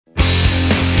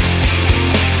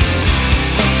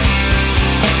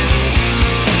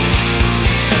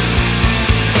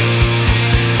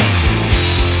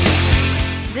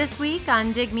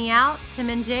On Dig Me Out, Tim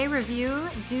and Jay review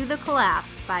Do the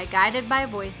Collapse by Guided by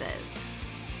Voices.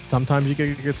 Sometimes you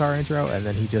get a guitar intro and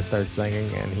then he just starts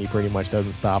singing and he pretty much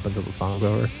doesn't stop until the song's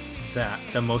over.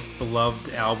 The most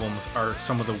beloved albums are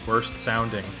some of the worst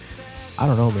sounding. I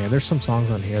don't know, man. There's some songs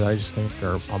on here that I just think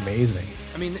are amazing.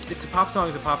 I mean, it's a pop song,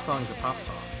 it's a pop song, it's a pop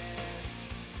song.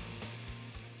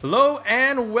 Hello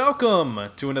and welcome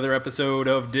to another episode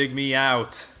of Dig Me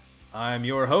Out. I'm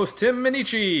your host, Tim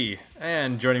Minichi,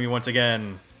 and joining me once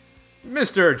again,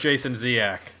 Mr. Jason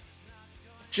Ziak.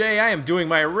 Jay, I am doing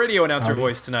my radio announcer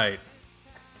voice tonight.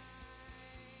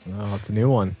 Oh, it's a new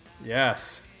one.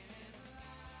 Yes.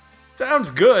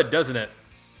 Sounds good, doesn't it?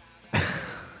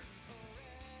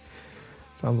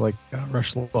 Sounds like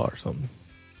Rush Limbaugh or something.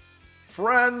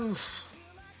 Friends!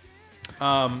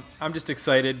 I'm just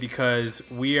excited because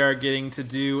we are getting to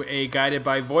do a Guided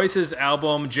by Voices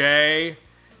album, Jay,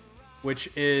 which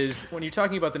is, when you're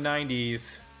talking about the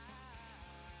 90s,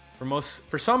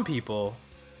 for some people,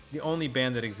 the only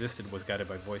band that existed was Guided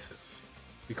by Voices.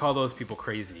 We call those people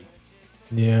crazy.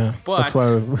 Yeah, but that's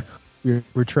why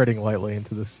we're treading lightly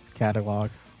into this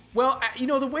catalog. Well, you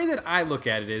know, the way that I look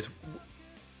at it is,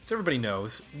 as everybody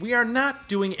knows, we are not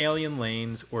doing Alien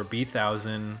Lanes or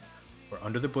B-1000 or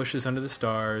Under the Bushes, Under the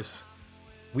Stars.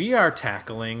 We are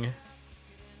tackling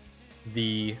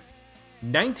the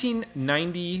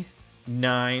 98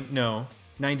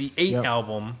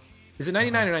 album. Is it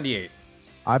 99 or 98?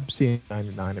 I'm seeing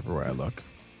 99 everywhere I look.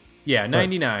 Yeah,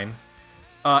 99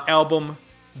 album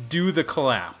Do the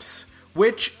Collapse,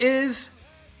 which is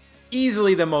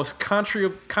easily the most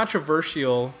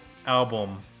controversial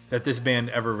album that this band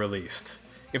ever released.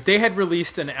 If they had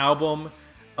released an album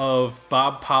of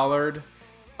Bob Pollard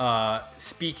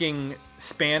speaking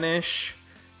Spanish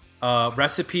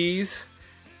recipes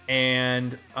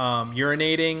and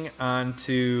urinating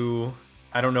onto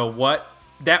I don't know what,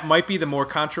 that might be the more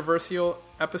controversial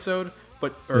episode,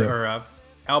 or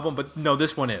album, but no,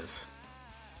 this one is.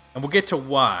 And we'll get to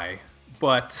why.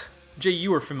 But Jay,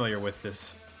 you were familiar with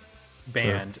this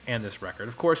band and this record.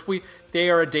 Of course, they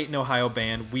are a Dayton, Ohio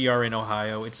band. We are in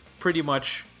Ohio. It's pretty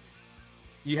much,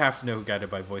 you have to know who Guided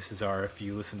by Voices are if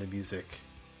you listen to music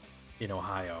in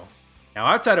Ohio. Now,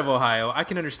 outside of Ohio, I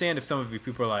can understand if some of you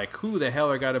people are like, who the hell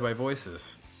are Guided by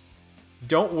Voices?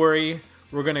 Don't worry,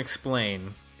 we're going to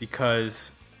explain,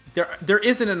 because there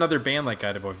isn't another band like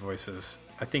Guided by Voices.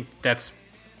 I think that's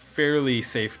fairly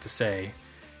safe to say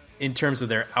in terms of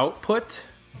their output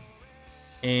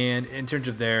and in terms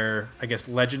of their, I guess,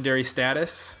 legendary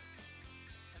status.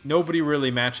 Nobody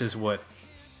really matches what...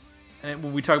 And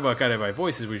when we talk about Guided by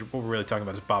Voices, what we're really talking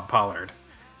about is Bob Pollard,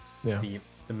 the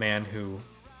man who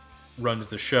runs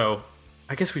the show.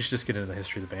 I guess we should just get into the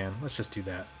history of the band. Let's just do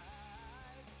that.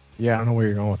 Yeah, I don't know where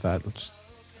you're going with that.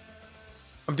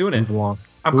 I'm doing it. Move along.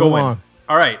 I'm going.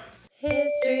 All right.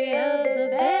 History of the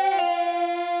band.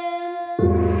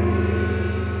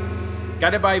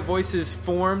 Guided by Voices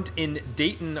formed in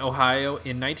Dayton, Ohio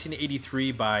in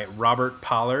 1983 by Robert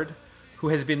Pollard, who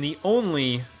has been the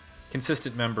only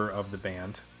consistent member of the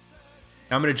band.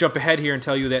 Now I'm going to jump ahead here and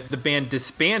tell you that the band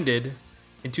disbanded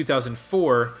in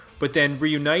 2004, but then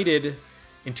reunited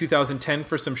in 2010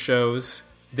 for some shows.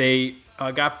 They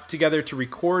got together to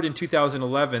record in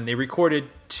 2011. They recorded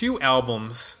 2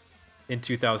 albums in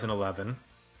 2011.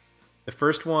 The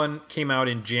first one came out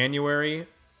in January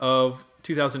of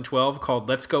 2012 called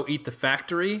Let's Go Eat the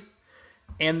Factory.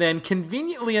 And then,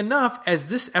 conveniently enough, as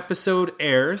this episode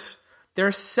airs,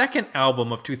 their second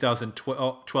album of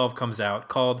 2012 comes out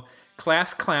called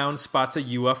Class Clown Spots a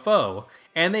UFO.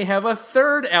 And they have a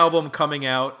third album coming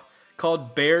out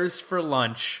called Bears for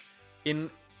Lunch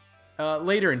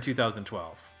later in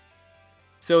 2012.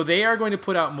 So they are going to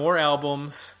put out more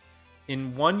albums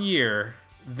in 1 year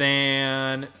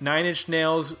than Nine Inch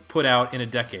Nails put out in a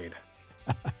decade.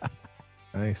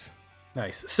 Nice.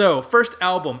 So, first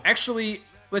album. Actually,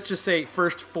 let's just say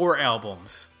first 4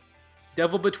 albums.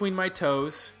 Devil Between My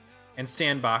Toes and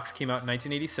Sandbox came out in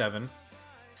 1987.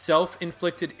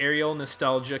 Self-Inflicted Aerial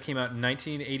Nostalgia came out in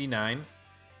 1989.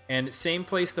 And Same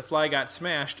Place the Fly Got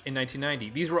Smashed in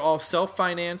 1990. These were all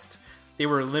self-financed. They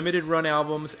were limited run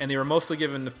albums, and they were mostly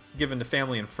given to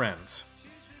family and friends.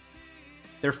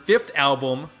 Their 5th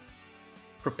album,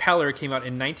 Propeller, came out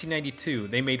in 1992.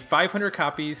 They made 500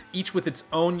 copies, each with its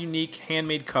own unique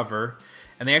handmade cover,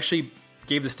 and they actually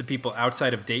gave this to people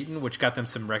outside of Dayton, which got them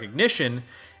some recognition.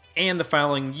 And the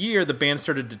following year, the band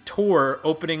started to tour,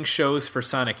 opening shows for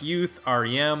Sonic Youth,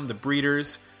 REM, The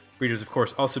Breeders. Breeders, of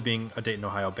course, also being a Dayton,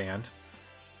 Ohio band.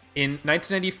 In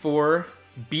 1994,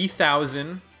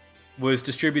 B-1000 was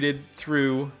distributed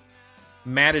through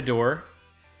Matador.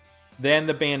 Then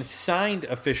the band signed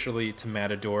officially to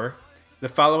Matador. The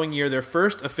following year, their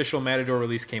first official Matador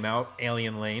release came out,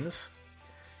 Alien Lanes.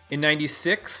 In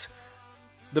 96,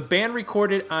 the band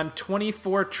recorded on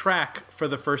 24-track for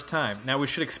the first time. Now, we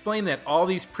should explain that all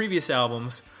these previous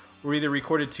albums were either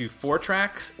recorded to 4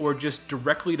 tracks or just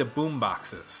directly to boom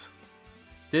boxes.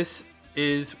 This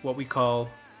is what we call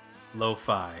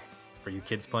lo-fi, for you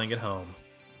kids playing at home.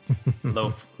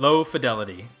 Low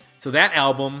fidelity. So that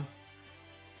album,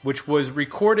 which was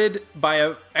recorded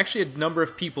by actually a number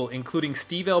of people, including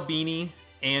Steve Albini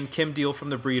and Kim Deal from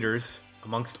the Breeders,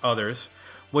 amongst others,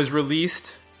 was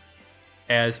released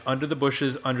as Under the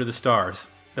Bushes, Under the Stars.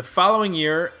 The following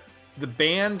year, the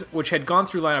band, which had gone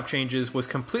through lineup changes, was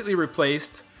completely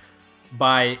replaced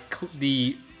by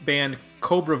the band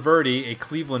Cobra Verde, a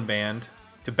Cleveland band,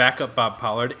 to back up Bob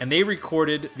Pollard, and they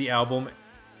recorded the album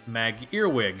Mag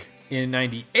Earwig. In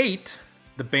 98,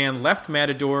 the band left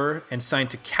Matador and signed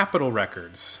to Capitol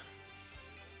Records.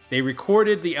 They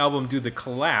recorded the album Do the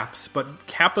Collapse, but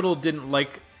Capitol didn't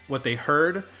like what they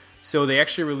heard, so they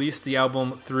actually released the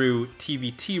album through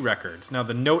TVT Records. Now,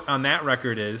 the note on that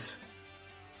record is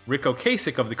Rick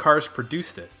Ocasek of the Cars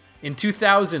produced it. In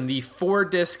 2000, the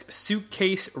 4-disc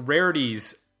Suitcase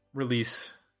Rarities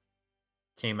release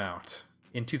came out.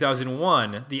 In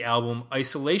 2001, the album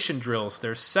Isolation Drills,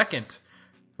 their second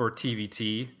for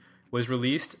TVT, was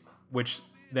released, which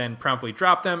then promptly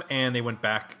dropped them, and they went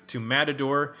back to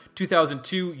Matador.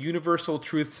 2002, Universal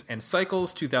Truths and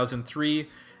Cycles. 2003,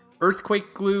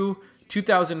 Earthquake Glue.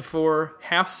 2004,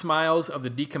 Half Smiles of the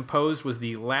Decomposed was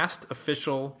the last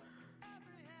official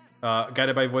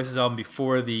Guided by Voices album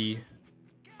before the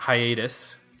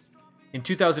hiatus. In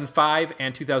 2005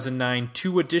 and 2009,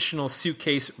 2 additional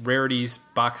Suitcase Rarities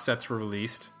box sets were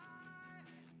released.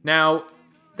 Now,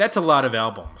 that's a lot of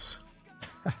albums.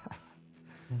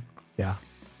 Yeah.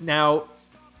 Now,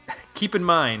 keep in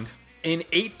mind, in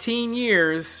 18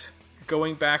 years,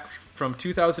 going back from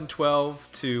 2012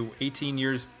 to 18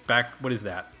 years back, what is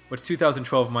that? What's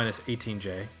 2012 minus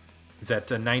 18J? Is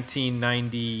that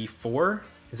 1994?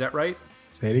 Is that right?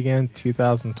 Say it again.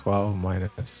 2012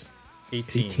 minus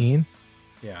 18?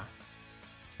 Yeah.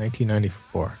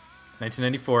 1994.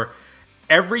 1994.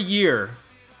 Every year,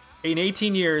 in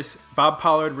 18 years, Bob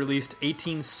Pollard released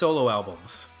 18 solo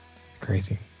albums.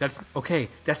 Crazy. That's okay.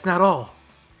 That's not all.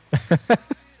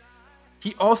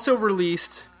 He also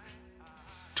released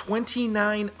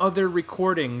 29 other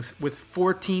recordings with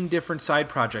 14 different side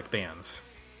project bands.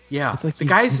 Yeah, it's like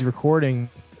he's recording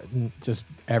just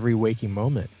every waking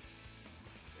moment.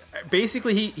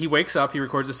 Basically, he wakes up, he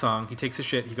records a song, he takes a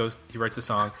shit, he writes a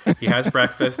song, he has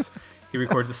breakfast, he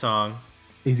records a song.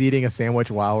 He's eating a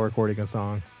sandwich while recording a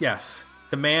song. Yes,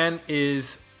 the man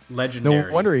is legendary.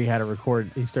 No wonder he had to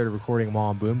record. He started recording them all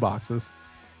on boom boxes.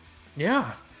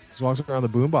 Yeah, just walks around the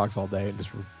boom box all day and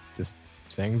just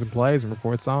sings and plays and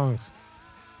records songs.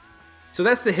 So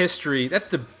that's the history. That's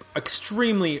the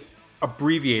extremely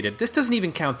abbreviated. This doesn't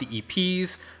even count the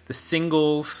EPs, the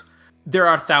singles. There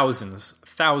are thousands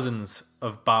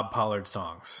of Bob Pollard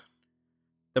songs.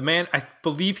 The man, I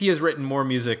believe he has written more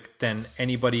music than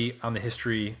anybody in the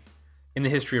history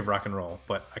of rock and roll,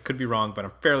 but I could be wrong, but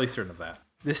I'm fairly certain of that.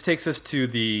 This takes us to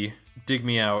the Dig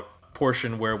Me Out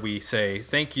portion where we say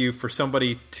thank you for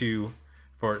sponsoring.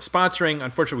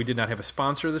 Unfortunately, we did not have a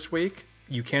sponsor this week.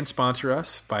 You can sponsor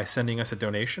us by sending us a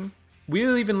donation.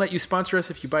 We'll even let you sponsor us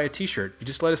if you buy a t-shirt. You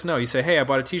just let us know. You say, hey, I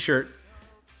bought a t-shirt.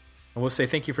 And we'll say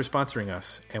thank you for sponsoring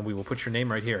us. And we will put your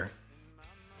name right here.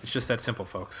 It's just that simple,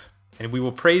 folks. And we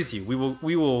will praise you. We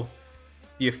will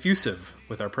be effusive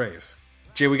with our praise.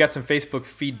 Jay, we got some Facebook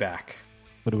feedback.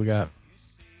 What do we got?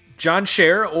 John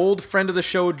Scher, old friend of the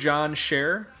show, John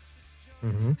Scher,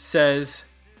 says,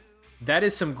 that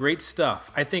is some great stuff.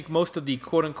 I think most of the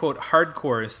quote-unquote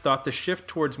hardcores thought the shift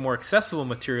towards more accessible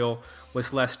material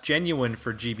was less genuine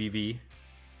for GBV.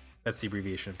 That's the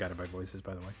abbreviation of Guided by Voices,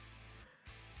 by the way.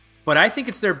 But I think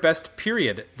it's their best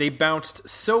period. They bounced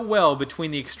so well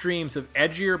between the extremes of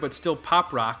edgier but still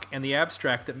pop rock and the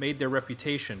abstract that made their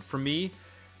reputation. For me,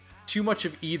 too much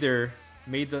of either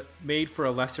made for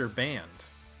a lesser band.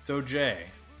 So Jay,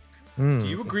 do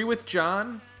you agree with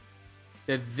John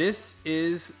that this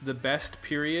is the best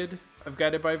period of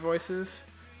Guided by Voices?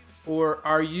 Or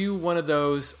are you one of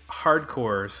those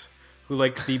hardcores who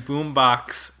like the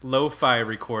boombox lo-fi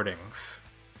recordings?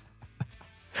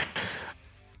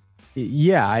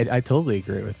 Yeah, I totally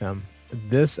agree with them.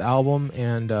 This album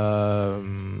and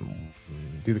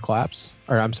Do the Collapse,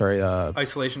 or I'm sorry,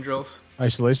 Isolation Drills.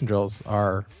 Isolation Drills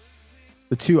are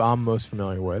the two I'm most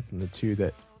familiar with and the two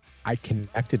that I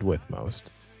connected with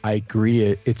most. I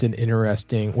agree. It's an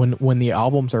interesting when the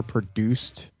albums are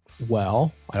produced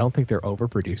well. I don't think they're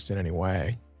overproduced in any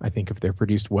way. I think if they're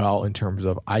produced well in terms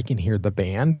of I can hear the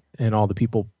band and all the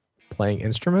people playing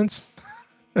instruments,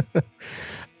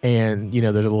 and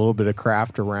there's a little bit of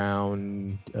craft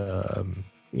around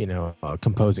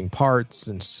composing parts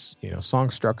and song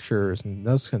structures and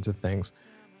those kinds of things.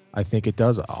 I think it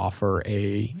does offer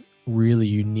a really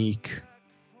unique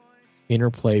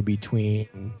interplay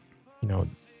between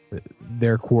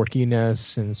their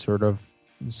quirkiness and sort of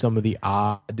some of the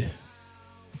odd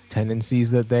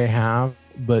tendencies that they have,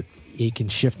 but it can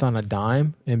shift on a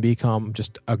dime and become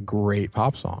just a great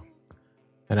pop song.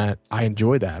 And I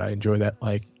enjoy that. I enjoy that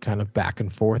like kind of back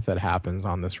and forth that happens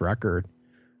on this record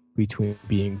between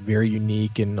being very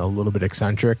unique and a little bit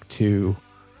eccentric to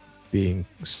being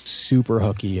super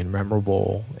hooky and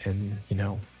memorable, and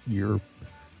you're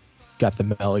got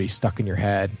the melody stuck in your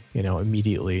head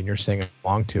immediately and you're singing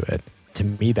along to it. To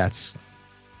me, that's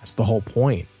the whole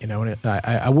point. And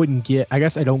I wouldn't get, I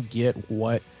guess I don't get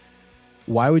why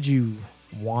would you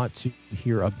want to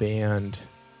hear a band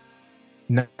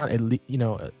not at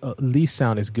least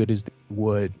sound as good as they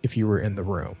would if you were in the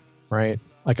room, right?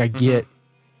 Like I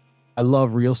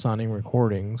love real sounding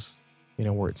recordings,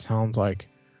 where it sounds like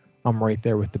I'm right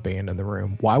there with the band in the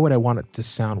room. Why would I want it to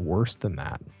sound worse than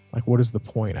that? Like, what is the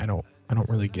point? I don't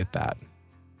really get that.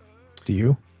 Do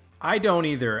you? I don't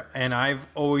either, and I've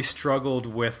always struggled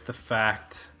with the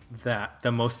fact that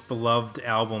the most beloved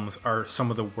albums are some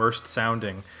of the worst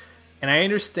sounding. And I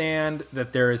understand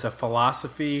that there is a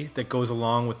philosophy that goes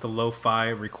along with the lo-fi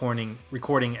recording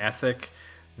ethic,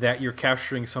 that you're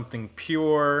capturing something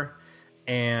pure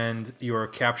and you're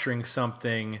capturing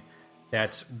something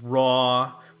that's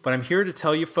raw. But I'm here to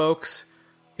tell you folks,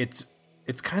 it's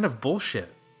kind of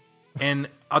bullshit. And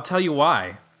I'll tell you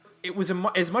why. It was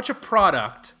as much a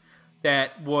product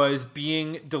that was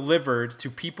being delivered to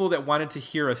people that wanted to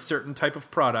hear a certain type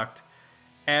of product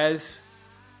as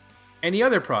any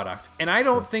other product. And I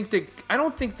don't think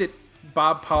that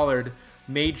Bob Pollard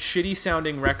made shitty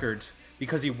sounding records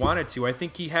because he wanted to. I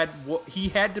think he had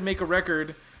to make a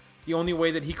record the only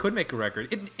way that he could make a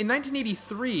record. In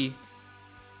 1983,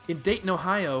 in Dayton,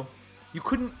 Ohio, you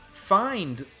couldn't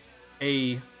find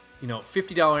a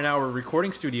 $50 an hour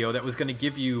recording studio that was going to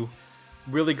give you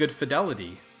really good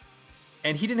fidelity.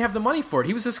 And he didn't have the money for it.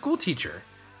 He was a school teacher.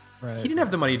 Right, he didn't have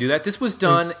the money to do that. This was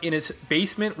done in his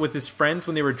basement with his friends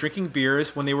when they were drinking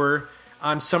beers, when they were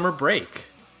on summer break.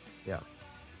 Yeah.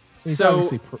 He's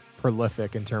obviously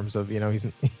prolific in terms of, he's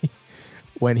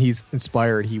when he's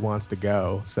inspired, he wants to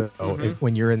go. So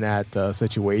when you're in that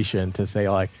situation to say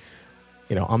like,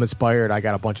 I'm inspired, I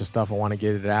got a bunch of stuff, I want to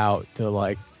get it out, to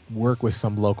like work with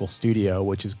some local studio,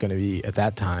 which is going to be at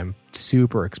that time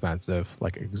super expensive,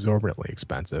 like exorbitantly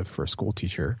expensive for a school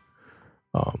teacher,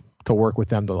 to work with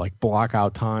them to like block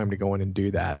out time to go in and do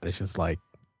that. It's just like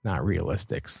not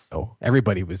realistic. So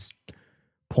everybody was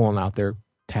pulling out their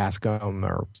Tascam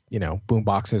or, boom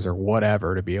boxes or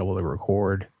whatever to be able to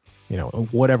record,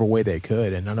 whatever way they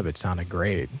could. And none of it sounded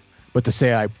great. But to say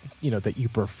that you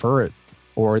prefer it,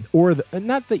 or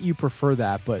not that you prefer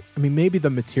that, but I mean, maybe the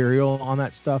material on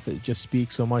that stuff, it just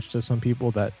speaks so much to some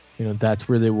people that, that's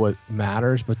really what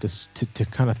matters. But to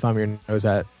kind of thumb your nose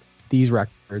at these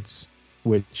records,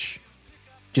 which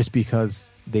just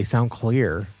because they sound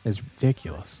clear, is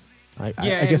ridiculous. I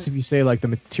guess if you say like the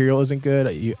material isn't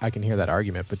good, I can hear that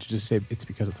argument, but to just say it's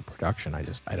because of the production, I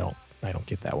don't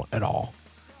get that one at all.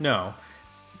 No.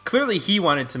 Clearly he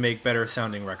wanted to make better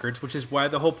sounding records, which is why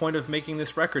the whole point of making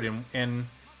this record, and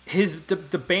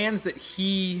the bands that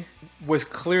he was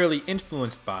clearly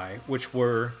influenced by, which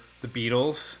were the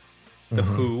Beatles, the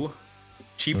Who,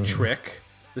 Cheap Trick,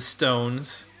 the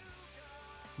Stones.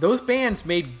 Those bands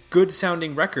made good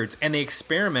sounding records, and they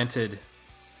experimented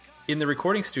in the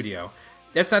recording studio.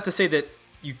 That's not to say that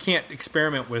you can't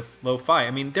experiment with lo-fi.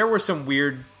 I mean, there were some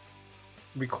weird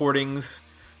recordings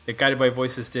that Guided by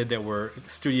Voices did that were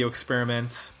studio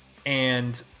experiments,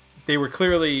 and they were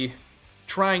clearly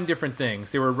trying different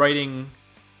things. They were writing,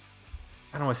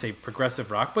 I don't want to say progressive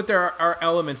rock, but there are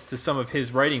elements to some of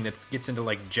his writing that gets into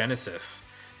like Genesis,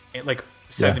 like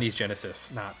 70s Genesis,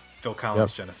 not Phil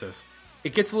Collins Genesis.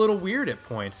 It gets a little weird at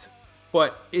points,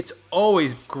 but it's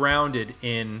always grounded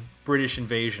in British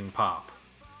invasion pop.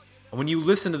 When you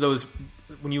listen to those,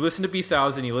 when you listen to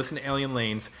B1000, you listen to Alien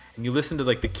Lanes, and you listen to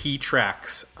like the key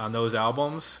tracks on those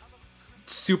albums,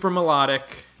 super melodic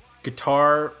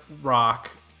guitar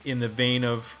rock in the vein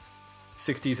of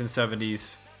 60s and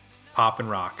 70s pop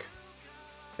and rock.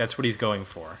 That's what he's going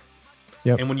for.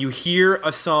 Yep. And when you hear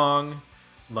a song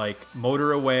like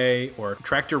Motor Away or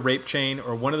Tractor Rape Chain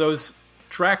or one of those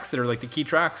tracks that are like the key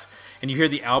tracks, and you hear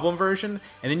the album version,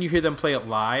 and then you hear them play it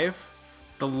live.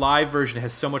 The live version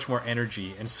has so much more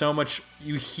energy and so much.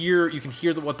 You can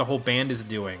hear what the whole band is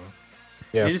doing.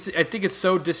 Yeah. I think it's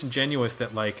so disingenuous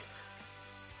that like,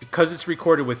 because it's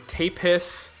recorded with tape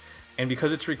hiss, and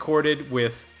because it's recorded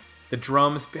with the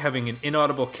drums having an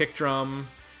inaudible kick drum,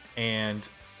 and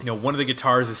one of the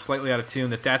guitars is slightly out of tune,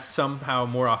 that's somehow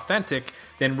more authentic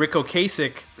than Ric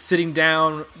Ocasek sitting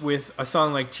down with a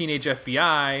song like Teenage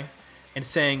FBI and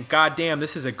saying, God damn,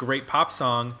 this is a great pop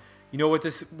song. You know what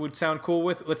this would sound cool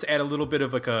with? Let's add a little bit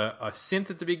of like a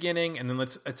synth at the beginning, and then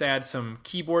let's add some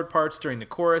keyboard parts during the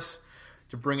chorus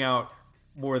to bring out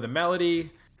more of the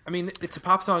melody. I mean, it's a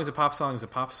pop song is a pop song is a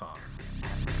pop song.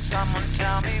 Someone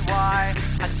tell me why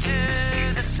I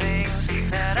do the things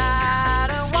that I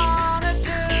don't want to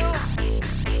do.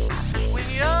 When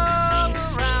you're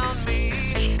around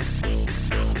me,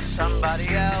 I'm somebody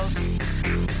else.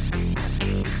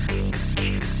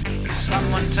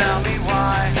 Someone tell me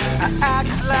why I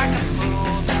act like a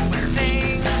fool when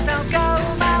things don't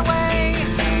go my way.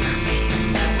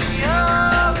 When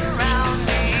you're around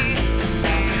me,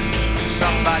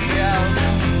 somebody else.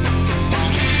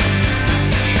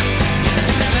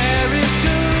 There is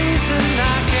good reason,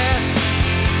 I guess,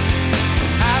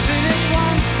 having it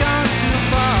once gone too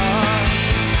far.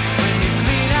 When you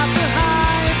clean out the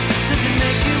hive, does it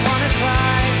make you want to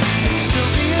cry? Are you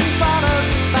still being followed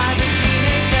by the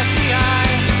teenage FBI?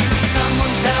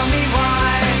 Someone tell me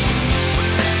why.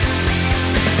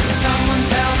 Someone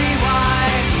tell me why.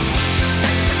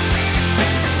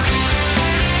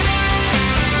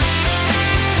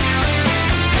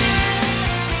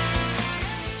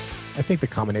 I think the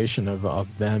combination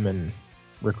of them and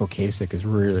Ric Ocasek is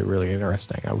really, really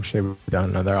interesting. I wish they would have done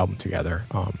another album together.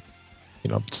 All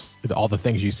the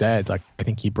things you said, like I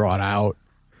think he brought out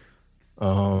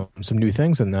some new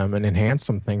things in them and enhanced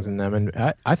some things in them, and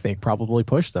I think probably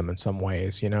pushed them in some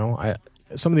ways.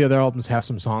 Some of the other albums have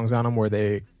some songs on them where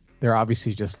they're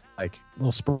obviously just like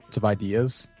little spurts of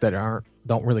ideas that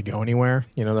don't really go anywhere.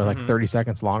 They're like 30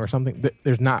 seconds long or something.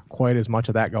 There's not quite as much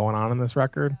of that going on in this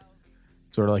record.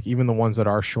 Sort of like even the ones that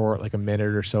are short, like a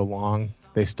minute or so long,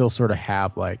 they still sort of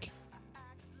have like,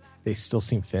 they still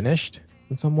seem finished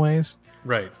in some ways.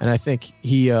 Right. And I think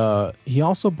he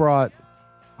also brought,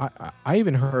 I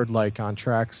even heard like on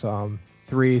tracks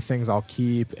 3, Things I'll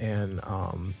Keep, and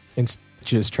in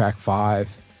Stitches track 5,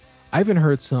 I even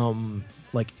heard some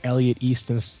like Elliot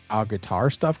Easton style guitar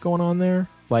stuff going on there.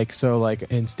 Like, so like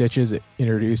in Stitches, it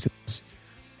introduces,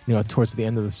 towards the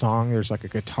end of the song, there's like a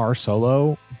guitar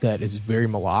solo that is very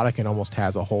melodic and almost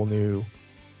has a whole new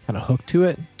kind of hook to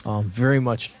it. Very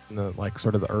much in the like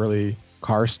sort of the early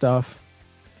Cars stuff.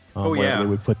 Where they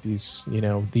would put these,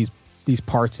 these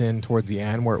parts in towards the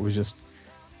end where it was just,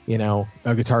 a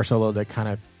guitar solo that kind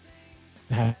of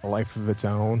had a life of its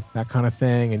own, that kind of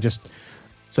thing. And just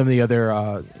some of the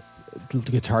other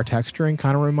guitar texturing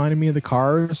kind of reminded me of the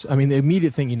Cars. I mean, the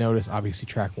immediate thing you notice, obviously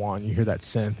track 1, you hear that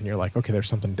synth and you're like, okay, there's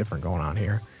something different going on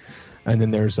here. And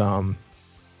then there's a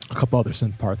couple other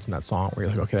synth parts in that song where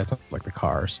you're like, okay, that sounds like the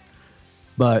Cars.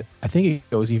 But I think it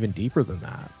goes even deeper than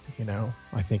that.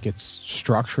 I think it's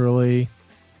structurally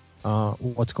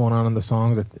what's going on in the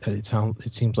songs.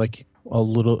 It seems like a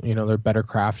little, they're better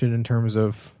crafted in terms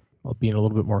of being a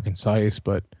little bit more concise,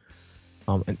 but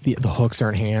and the hooks are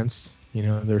enhanced.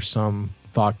 There's some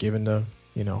thought given to,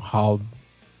 how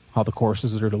the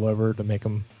choruses are delivered to make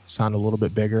them sound a little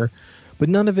bit bigger, but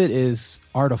none of it is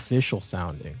artificial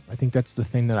sounding. I think that's the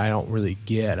thing that I don't really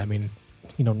get. I mean,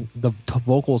 the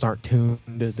vocals aren't tuned.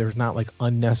 There's not like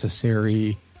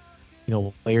unnecessary,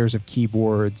 layers of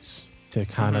keyboards to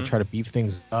kind of try to beef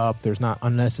things up. There's not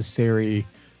unnecessary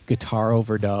guitar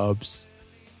overdubs.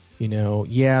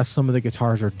 Some of the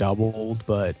guitars are doubled,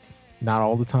 but not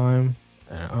all the time.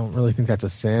 I don't really think that's a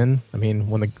sin. I mean,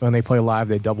 when they play live,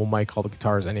 they double mic all the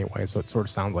guitars anyway, so it sort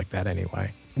of sounds like that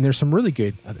anyway. And there's some really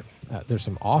good, there's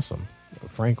some awesome,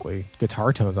 frankly,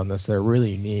 guitar tones on this. They're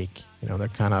really unique. They're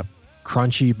kind of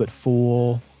crunchy but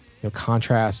full.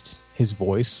 Contrast his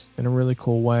voice in a really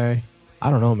cool way. I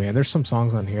don't know, man. There's some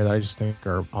songs on here that I just think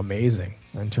are amazing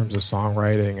in terms of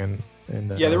songwriting and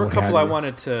there were a couple I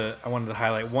wanted to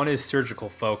highlight. One is Surgical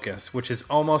Focus, which is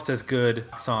almost as good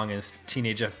a song as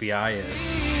Teenage FBI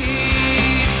is.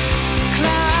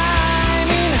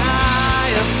 Climbing high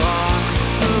upon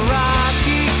the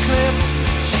rocky cliffs,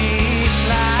 she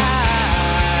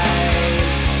flies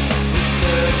with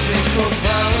surgical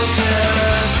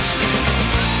focus,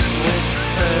 with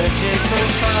surgical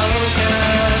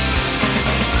focus,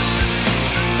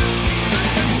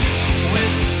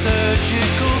 with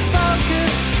surgical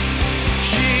focus.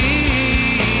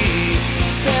 She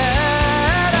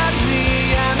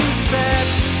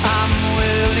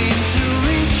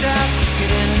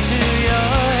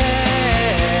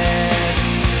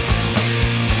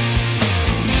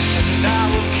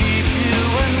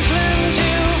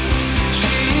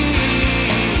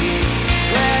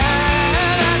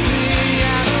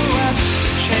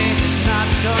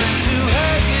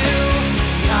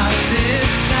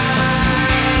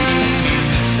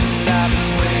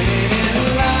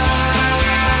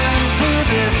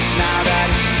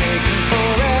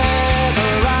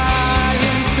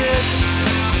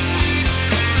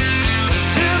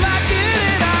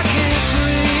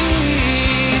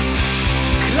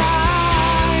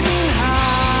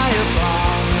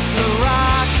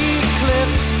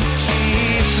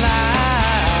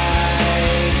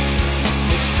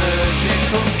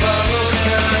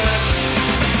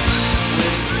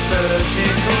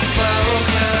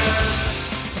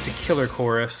killer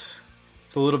chorus.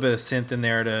 It's a little bit of synth in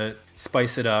there to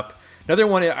spice it up. Another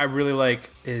one I really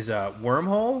like is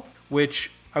Wormhole,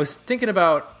 which I was thinking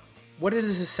about, what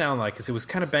does this sound like? Because it was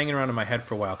kind of banging around in my head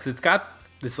for a while. Because it's got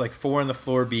this like 4 on the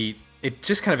floor beat. It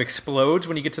just kind of explodes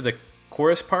when you get to the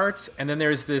chorus parts. And then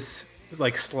there's this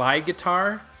like slide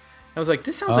guitar. I was like,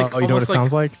 this sounds like you know what it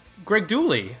sounds like? Greg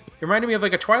Dooley. It reminded me of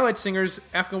like a Twilight Singer's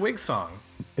African Wig song.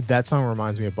 That song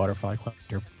reminds me of Butterfly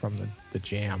Collector from the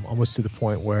Jam, almost to the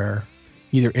point where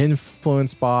either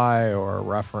influenced by or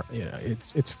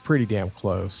reference, it's pretty damn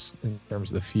close in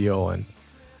terms of the feel. And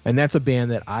that's a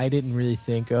band that I didn't really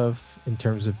think of in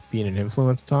terms of being an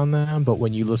influence on them. But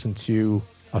when you listen to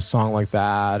a song like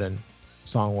that and a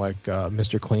song like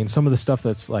Mr. Clean, some of the stuff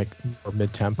that's like more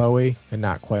mid-tempo-y and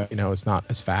not quite, it's not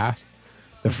as fast.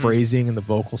 The phrasing and the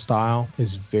vocal style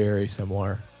is very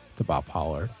similar to Bob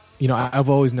Pollard. I've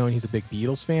always known he's a big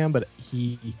Beatles fan, but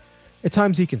at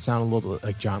times he can sound a little bit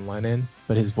like John Lennon,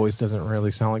 but his voice doesn't really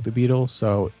sound like the Beatles.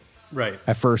 So right.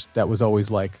 At first that was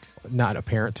always like not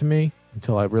apparent to me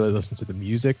until I really listened to the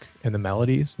music and the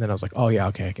melodies. And then I was like, oh yeah,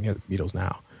 okay, I can hear the Beatles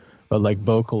now. But like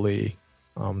vocally,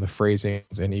 the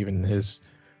phrasings and even his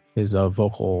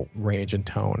vocal range and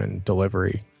tone and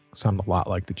delivery sound a lot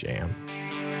like the Jam.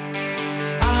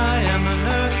 I am an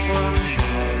earthworm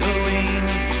Halloween.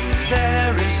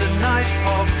 There is a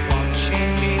nighthawk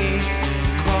watching me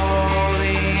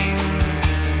crawling.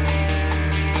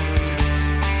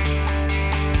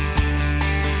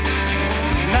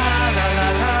 La la la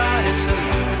la, it's a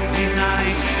lonely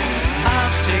night.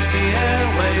 I'll take the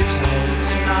airwaves home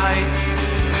tonight.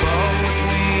 Crawl with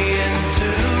me into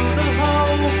the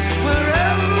hole where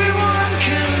everyone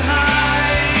can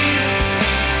hide.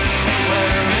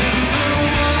 We're in the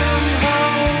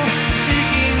wormhole,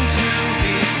 seeking to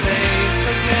be safe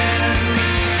again,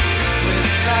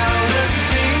 without a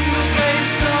single brave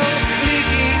soul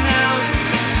leaking out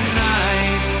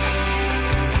tonight.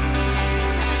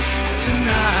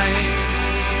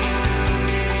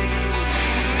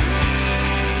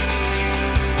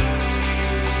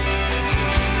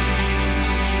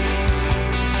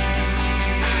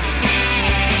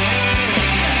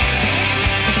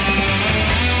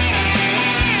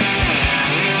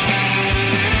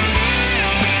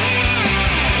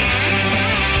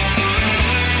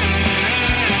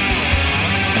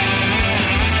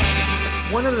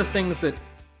 One of the things that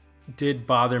did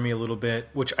bother me a little bit,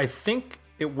 which I think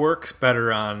it works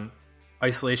better on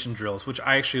Isolation Drills, which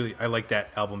I like that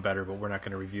album better, but we're not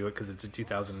going to review it because it's a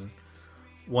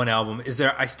 2001 album, is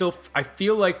there, I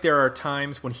feel like there are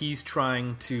times when he's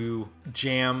trying to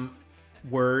jam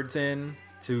words in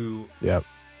to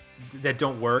that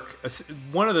don't work.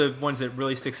 One of the ones that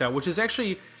really sticks out, which is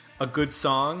actually a good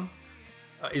song,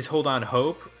 is Hold On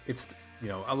Hope. It's,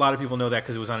 a lot of people know that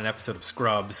because it was on an episode of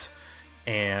Scrubs,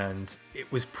 and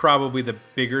it was probably the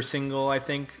bigger single, I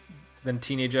think, than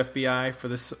Teenage FBI for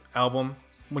this album.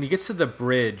 When he gets to the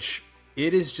bridge,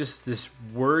 it is just this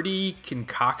wordy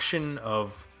concoction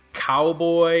of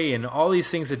cowboy and all these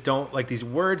things that don't, like these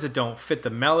words that don't fit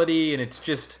the melody, and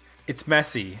it's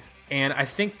messy. And I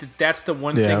think that's the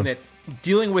one thing that,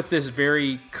 dealing with this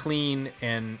very clean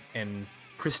and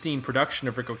pristine production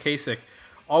of Rick Ocasek,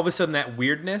 all of a sudden that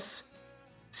weirdness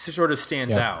sort of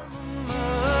stands out.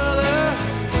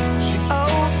 She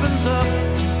opens up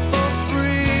for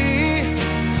free.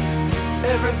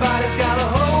 Everybody's got a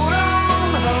hold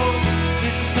on hope.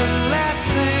 It's the last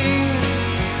thing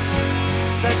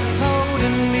that's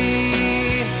holding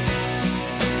me.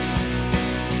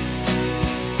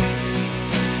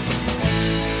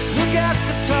 Look at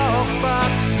the talk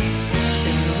box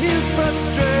in the new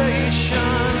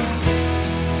frustration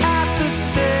at the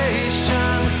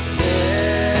station.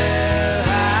 There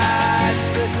hides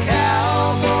the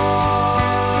cowboy.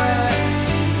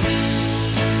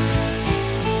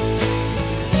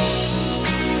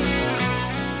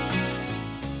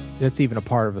 That's even a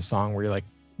part of a song where you're like,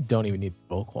 don't even need the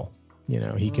vocal.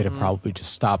 He could have probably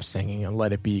just stopped singing and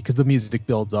let it be, because the music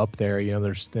builds up there.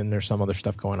 There's some other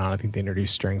stuff going on. I think they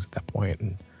introduced strings at that point,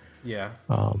 and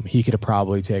he could have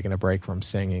probably taken a break from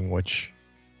singing, which,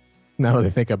 now that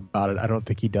I think about it, I don't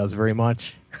think he does very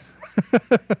much.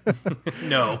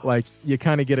 No. Like, you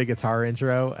kind of get a guitar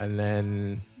intro, and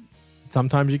then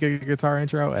sometimes you get a guitar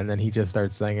intro, and then he just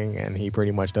starts singing, and he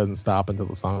pretty much doesn't stop until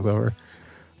the song's over.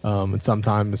 And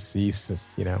sometimes he's just,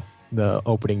 the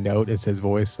opening note is his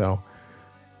voice. So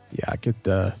yeah, I could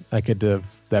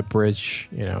that bridge,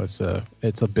 it's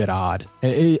a bit odd.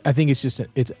 And I think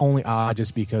it's only odd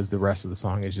just because the rest of the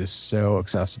song is just so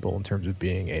accessible in terms of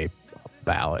being a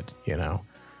ballad,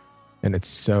 and it's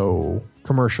so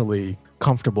commercially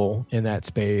comfortable in that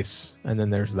space. And then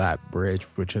there's that bridge,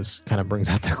 which is kind of brings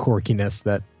out the quirkiness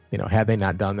that, you know, had they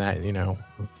not done that, you know,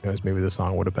 who knows, maybe the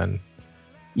song would have been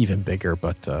even bigger.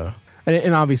 But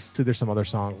and obviously there's some other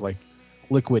songs like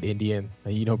Liquid Indian.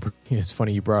 You know, it's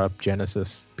funny you brought up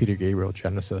Genesis, Peter Gabriel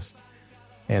Genesis,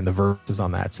 and the verses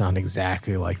on that sound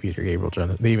exactly like Peter Gabriel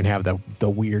Genesis. They even have the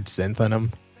weird synth in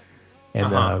them,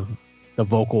 and the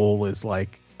vocal is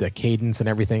like, the cadence and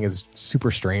everything is super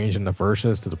strange in the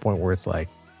verses to the point where it's like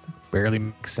barely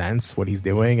makes sense what he's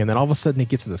doing. And then all of a sudden he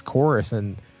gets to this chorus,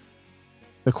 and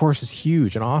the chorus is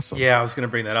huge and awesome. Yeah, I was going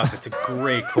to bring that up. It's a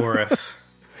great chorus.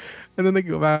 And then they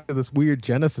go back to this weird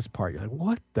Genesis part. You're like,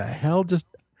 what the hell? Just,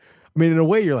 I mean, in a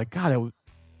way, you're like, God,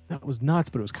 that was nuts,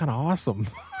 but it was kind of awesome.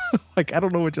 Like, I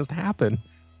don't know what just happened.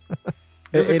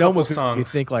 It almost made me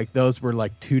think like those were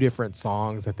like two different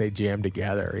songs that they jammed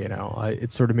together. You know,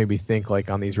 it sort of made me think like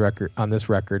on this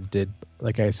record, did,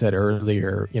 like I said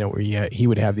earlier, you know, where he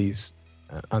would have these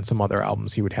on some other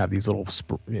albums, he would have these little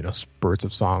spurts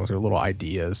of songs or little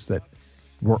ideas that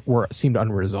seemed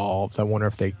unresolved. I wonder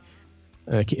if they,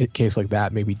 in a case like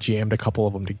that, maybe jammed a couple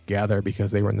of them together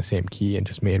because they were in the same key and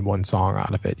just made one song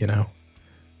out of it. You know,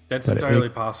 that's entirely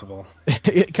possible.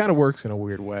 It kind of works in a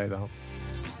weird way, though.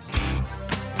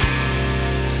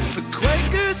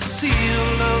 Quaker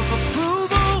seal of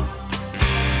approval.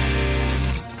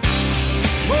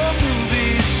 More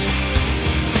movies,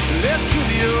 less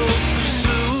trivial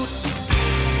pursuit.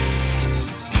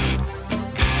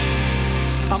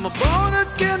 I'm a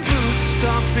born-again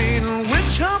boot-stomping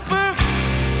witch humper.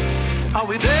 Are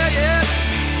we there yet?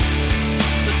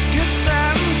 The skips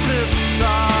and flips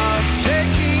are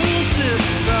taking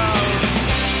sips of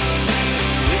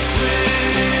liquid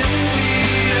India.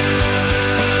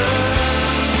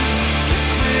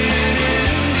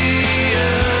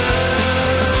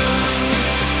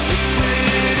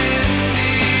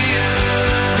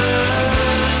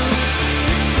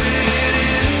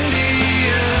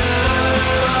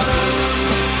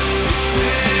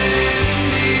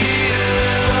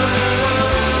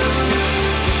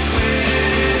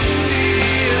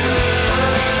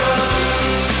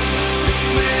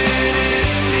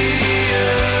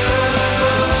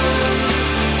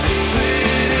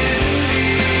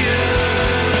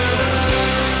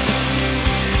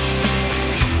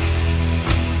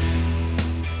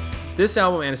 This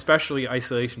album, and especially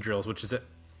Isolation Drills, which is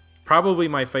probably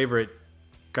my favorite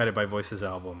Guided by Voices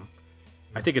album.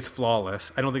 I think it's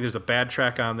flawless. I don't think there's a bad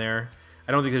track on there.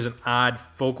 I don't think there's an odd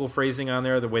vocal phrasing on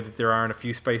there the way that there are in a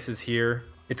few spaces here.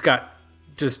 It's got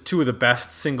just two of the best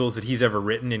singles that he's ever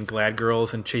written in Glad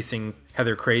Girls and Chasing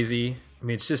Heather Crazy. I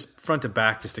mean, it's just front to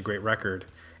back, just a great record.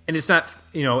 And it's not,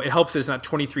 you know, it helps that it's not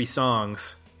 23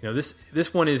 songs. You know,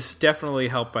 this one is definitely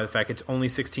helped by the fact it's only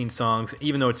 16 songs.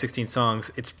 Even though it's 16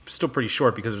 songs, it's still pretty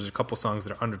short because there's a couple songs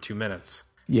that are under 2 minutes.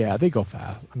 Yeah, they go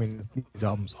fast. I mean, these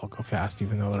albums all go fast,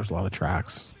 even though there's a lot of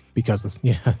tracks. Because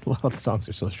a lot of the songs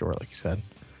are so short, like you said.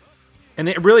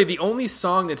 And really, the only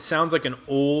song that sounds like an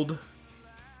old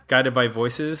Guided by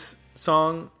Voices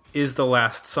song is the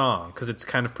last song, because it's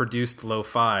kind of produced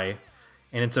lo-fi,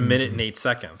 and it's a minute and 8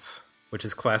 seconds, which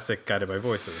is classic Guided by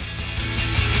Voices.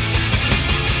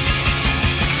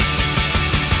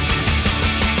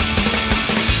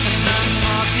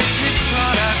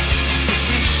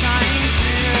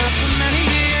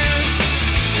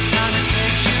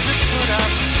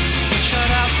 Shut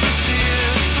out the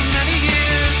fears for many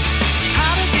years.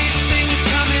 How did these things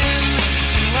come in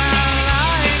to our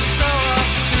lives so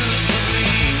obtrusively?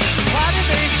 Why did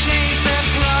they change their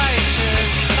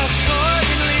prices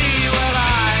accordingly? Well,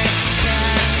 I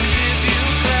can give you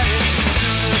credit,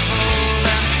 suitable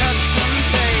and custom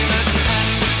tailored.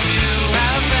 And if you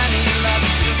have any luck,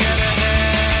 you get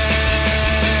ahead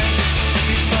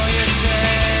before you're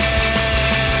dead.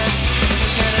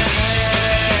 Get ahead.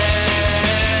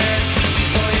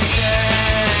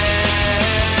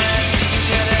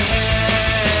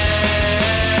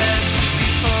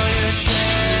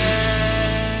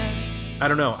 I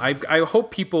don't know. I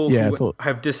hope people who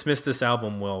have dismissed this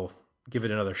album will give it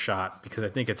another shot, because I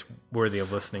think it's worthy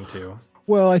of listening to.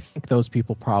 Well, I think those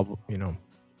people probably,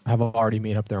 have already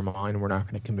made up their mind. We're not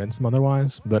going to convince them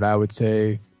otherwise. But I would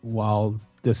say, while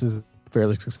this is a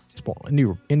fairly successful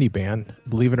indie band,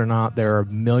 believe it or not, there are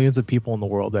millions of people in the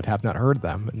world that have not heard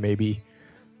them. And maybe,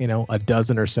 a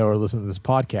dozen or so are listening to this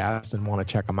podcast and want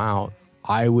to check them out.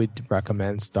 I would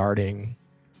recommend starting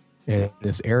in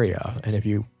this area. And if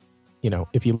you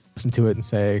listen to it and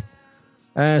say,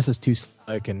 this is too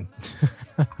slick and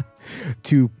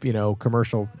too,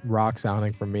 commercial rock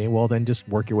sounding for me, well, then just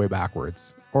work your way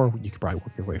backwards. Or you could probably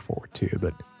work your way forward too.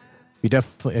 But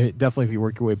Definitely if you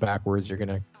work your way backwards, you're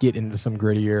gonna get into some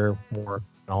grittier, more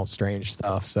strange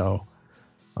stuff. So,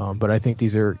 but I think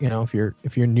these are,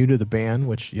 if you're new to the band,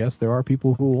 which yes, there are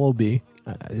people who will be,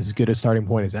 as good a starting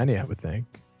point as any, I would think.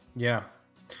 Yeah.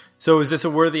 So is this a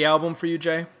worthy album for you,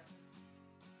 Jay?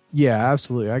 Yeah,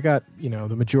 absolutely. I got, the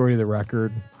majority of the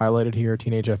record highlighted here.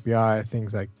 Teenage FBI,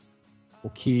 things like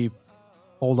Will Keep,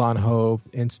 Hold On Hope,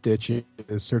 In Stitches,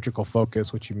 Surgical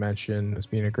Focus, which you mentioned as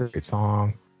being a great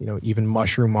song. Even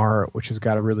Mushroom Art, which has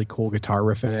got a really cool guitar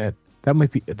riff in it. That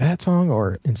might be that song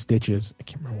or In Stitches. I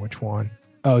can't remember which one.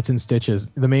 Oh, it's In Stitches.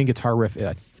 The main guitar riff,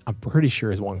 I'm pretty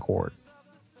sure is one chord.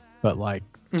 But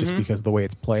just because of the way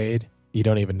it's played, you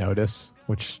don't even notice,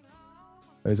 which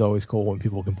is always cool when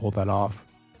people can pull that off.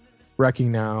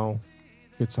 Wrecking Now,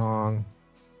 good song.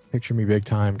 Picture Me Big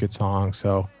Time, good song.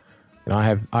 So, I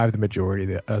have the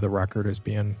majority of the record as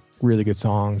being really good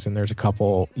songs, and there's a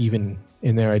couple even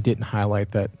in there I didn't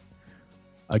highlight that.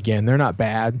 Again, they're not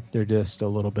bad. They're just a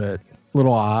little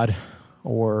odd,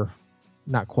 or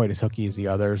not quite as hooky as the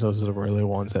others. Those are the really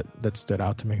ones that stood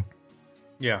out to me.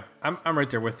 Yeah, I'm right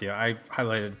there with you. I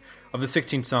highlighted of the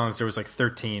 16 songs, there was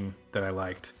 13 that I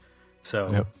liked. So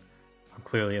yep. I'm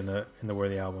clearly in the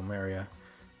worthy album area.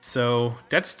 So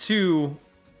that's 2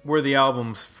 worthy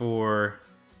albums for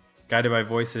Guided by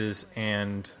Voices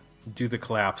and Do the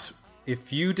Collapse.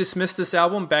 If you dismissed this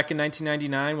album back in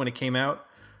 1999 when it came out,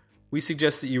 we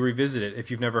suggest that you revisit it.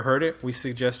 If you've never heard it, we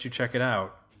suggest you check it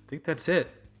out. I think that's it.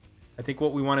 I think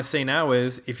what we want to say now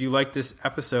is, if you like this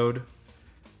episode,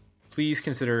 please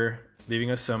consider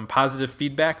leaving us some positive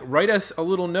feedback. Write us a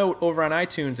little note over on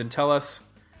iTunes and tell us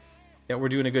that we're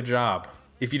doing a good job.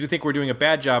 If you do think we're doing a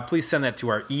bad job, please send that to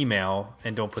our email,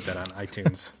 and don't put that on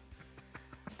iTunes.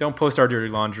 Don't post our dirty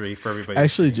laundry for everybody.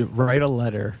 Actually, just write a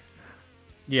letter.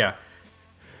 Yeah.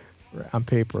 On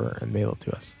paper and mail it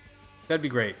to us. That'd be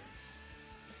great.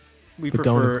 But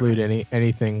don't include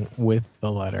anything with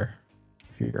the letter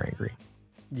if you're angry.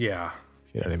 Yeah.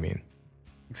 You know what I mean?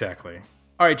 Exactly.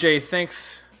 All right, Jay,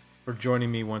 thanks for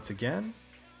joining me once again.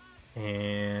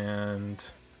 And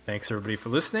thanks, everybody, for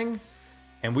listening.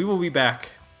 And we will be back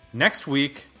next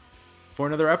week for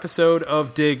another episode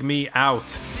of Dig Me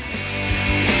Out.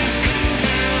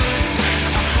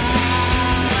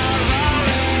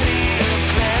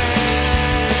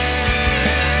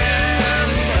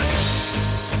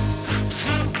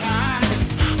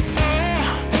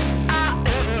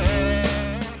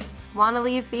 Want to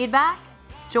leave feedback?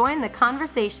 Join the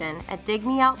conversation at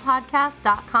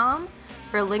digmeoutpodcast.com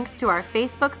for links to our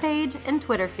Facebook page and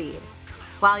Twitter feed.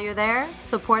 While you're there,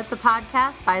 support the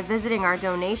podcast by visiting our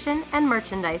donation and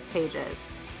merchandise pages.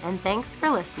 And thanks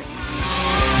for listening.